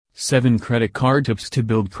7 Credit Card Tips to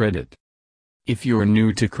Build Credit. If you're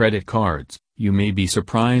new to credit cards, you may be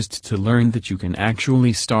surprised to learn that you can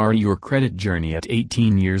actually start your credit journey at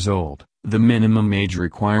 18 years old, the minimum age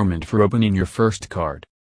requirement for opening your first card.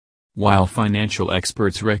 While financial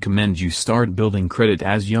experts recommend you start building credit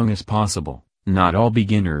as young as possible, not all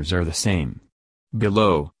beginners are the same.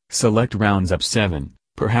 Below, select rounds up 7,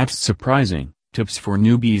 perhaps surprising, tips for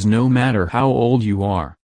newbies no matter how old you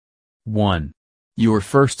are. 1. Your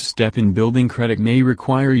first step in building credit may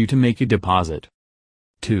require you to make a deposit.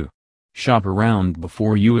 2. Shop around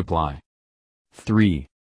before you apply. 3.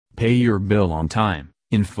 Pay your bill on time,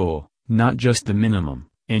 in full, not just the minimum,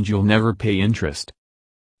 and you'll never pay interest.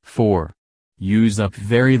 4. Use up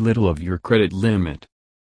very little of your credit limit.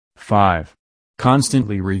 5.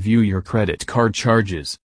 Constantly review your credit card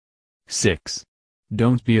charges. 6.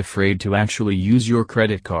 Don't be afraid to actually use your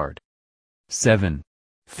credit card. 7.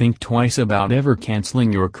 Think twice about ever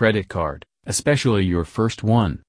canceling your credit card, especially your first one.